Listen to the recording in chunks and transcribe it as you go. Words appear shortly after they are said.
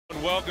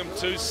Welcome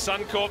to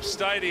Suncorp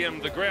Stadium.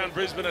 The ground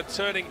Brisbane are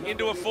turning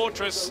into a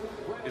fortress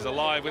is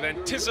alive with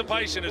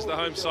anticipation as the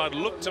home side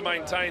look to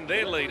maintain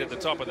their lead at the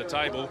top of the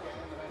table.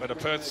 But a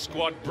Perth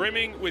squad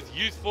brimming with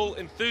youthful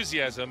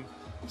enthusiasm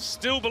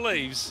still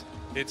believes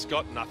it's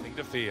got nothing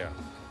to fear.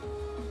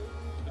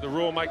 The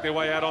Roar make their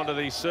way out onto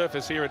the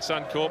surface here at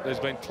Suncorp. There's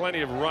been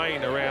plenty of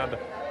rain around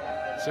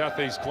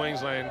southeast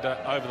Queensland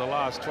over the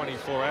last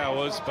 24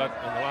 hours, but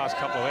in the last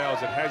couple of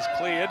hours it has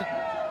cleared,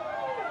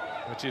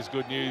 which is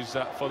good news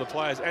for the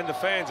players and the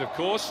fans, of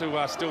course, who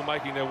are still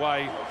making their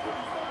way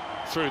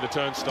through the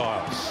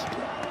turnstiles.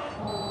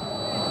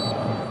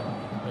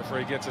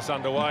 Referee gets us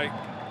underway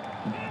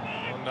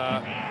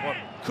on what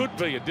could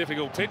be a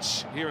difficult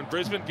pitch here in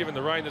Brisbane, given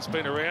the rain that's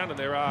been around, and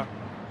there are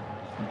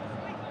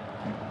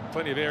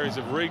plenty of areas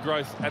of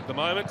regrowth at the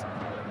moment.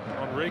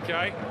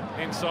 Enrique,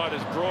 inside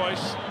is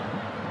Broish.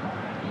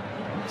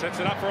 Sets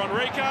it up for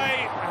Enrique,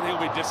 and he'll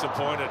be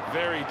disappointed,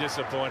 very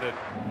disappointed.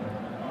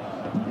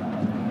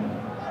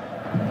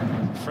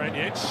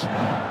 Franjic,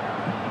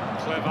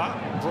 clever.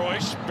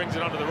 Broish brings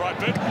it onto the right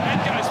boot and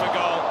goes for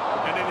goal.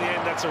 And in the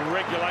end, that's a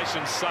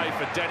regulation save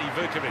for Danny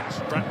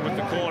Vukovic. Bratton with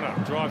the corner,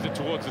 drives it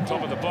towards the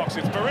top of the box.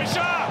 It's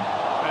Berisha!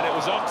 And it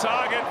was on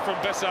target from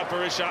Besart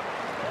Berisha.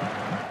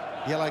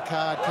 Yellow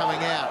card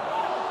coming out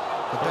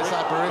for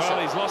Besart Berisha.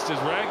 Well, he's lost his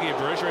rag here,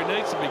 Berisha. He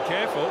needs to be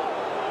careful.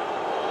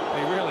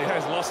 He really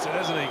has lost it,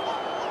 hasn't he?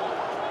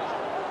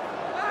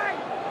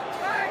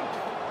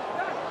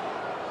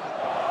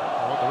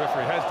 What the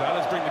referee has done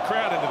is bring the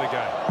crowd into the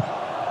game.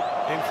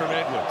 In from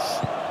Edwards.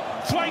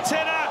 Thwaites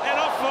header and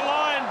off the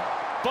line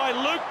by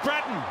Luke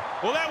Bratton.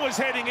 Well, that was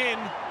heading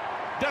in.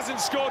 Doesn't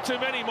score too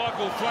many,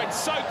 Michael Thwaites.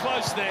 So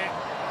close there.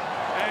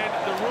 And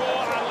the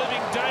Roar are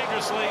living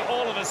dangerously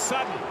all of a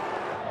sudden.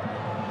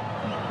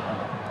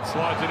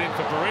 Slides it in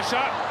for Berisha.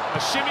 A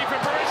shimmy for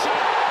Berisha.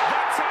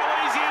 That's how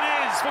easy it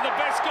is for the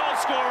best goal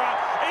scorer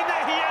in the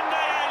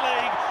Hyundai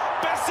A-League,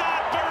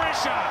 Besart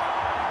Berisha.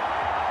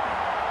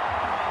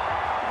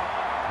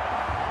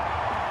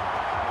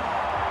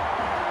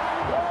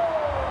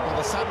 Well,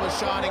 the sun was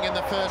shining in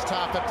the first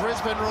half, but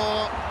Brisbane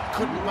Roar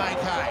couldn't make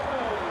hay.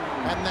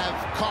 And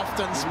they've coughed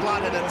and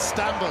spluttered and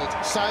stumbled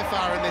so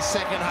far in this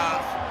second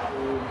half.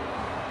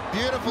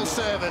 Beautiful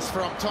service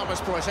from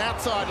Thomas Broish,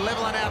 outside,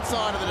 level and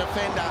outside of the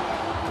defender.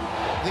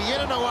 The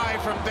in and away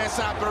from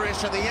Besart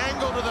Berisha, the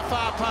angle to the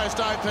far post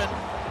open.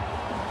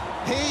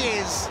 He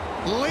is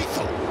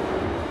lethal.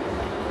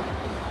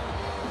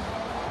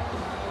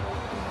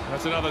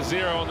 That's another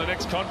 0 on the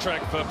next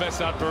contract for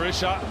Besart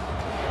Berisha,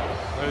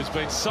 who's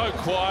been so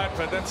quiet,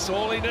 but that's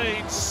all he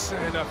needs.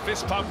 And a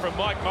fist pump from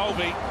Mike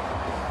Mulvey.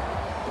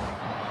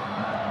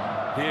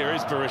 Here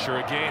is Berisha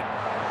again.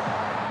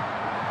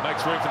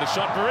 Makes room for the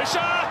shot,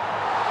 Berisha!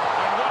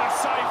 And what a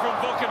save from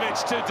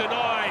Vukovic to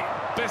deny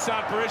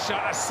Besart Berisha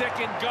a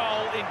second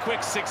goal in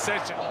quick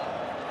succession.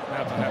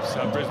 Now perhaps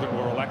Brisbane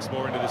will relax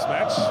more into this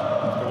match.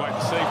 We'll wait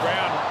to see.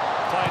 Brown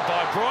played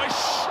by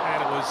Broish,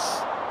 and it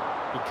was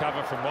good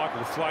cover from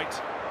Michael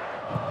Thwaite.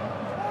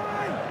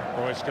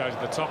 Broish goes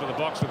to the top of the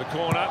box with the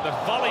corner. The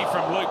volley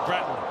from Luke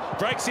Bratton.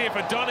 Breaks here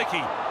for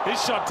Donachie.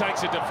 His shot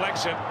takes a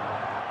deflection.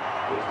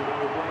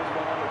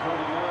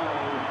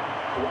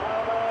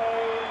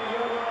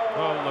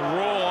 Well, the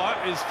roar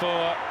is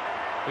for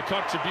the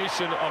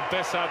contribution of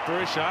Besart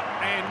Berisha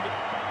and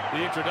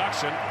the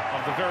introduction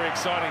of the very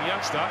exciting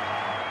youngster,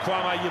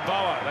 Kwame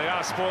Yeboah. They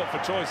are sport for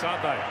choice,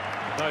 aren't they?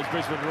 Those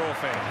Brisbane Roar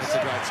fans. It's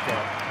a great score.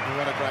 And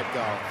what a great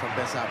goal from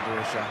Besart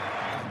Berisha.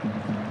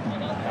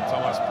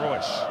 Thomas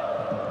Broish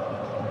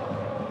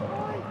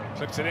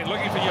clips it in,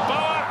 looking for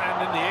Yeboah,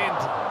 and in the end,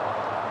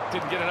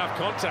 didn't get enough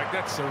contact.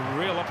 That's a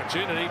real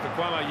opportunity for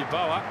Kwame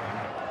Yeboah.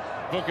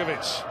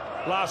 Vukovic,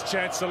 last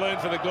chance to learn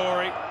for the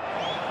glory.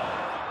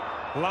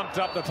 Lumped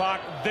up the park.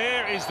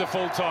 There is the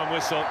full-time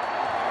whistle.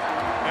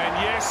 And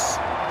yes,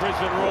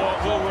 Brisbane Roar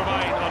will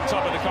remain on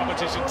top of the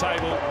competition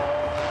table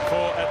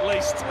for at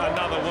least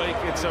another week.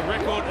 It's a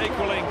record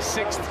equaling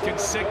 6th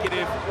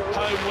consecutive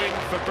home win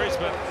for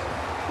Brisbane.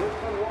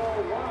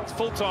 It's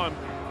full-time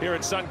here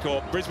at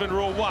Suncorp. Brisbane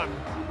Roar 1,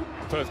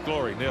 Perth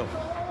Glory 0.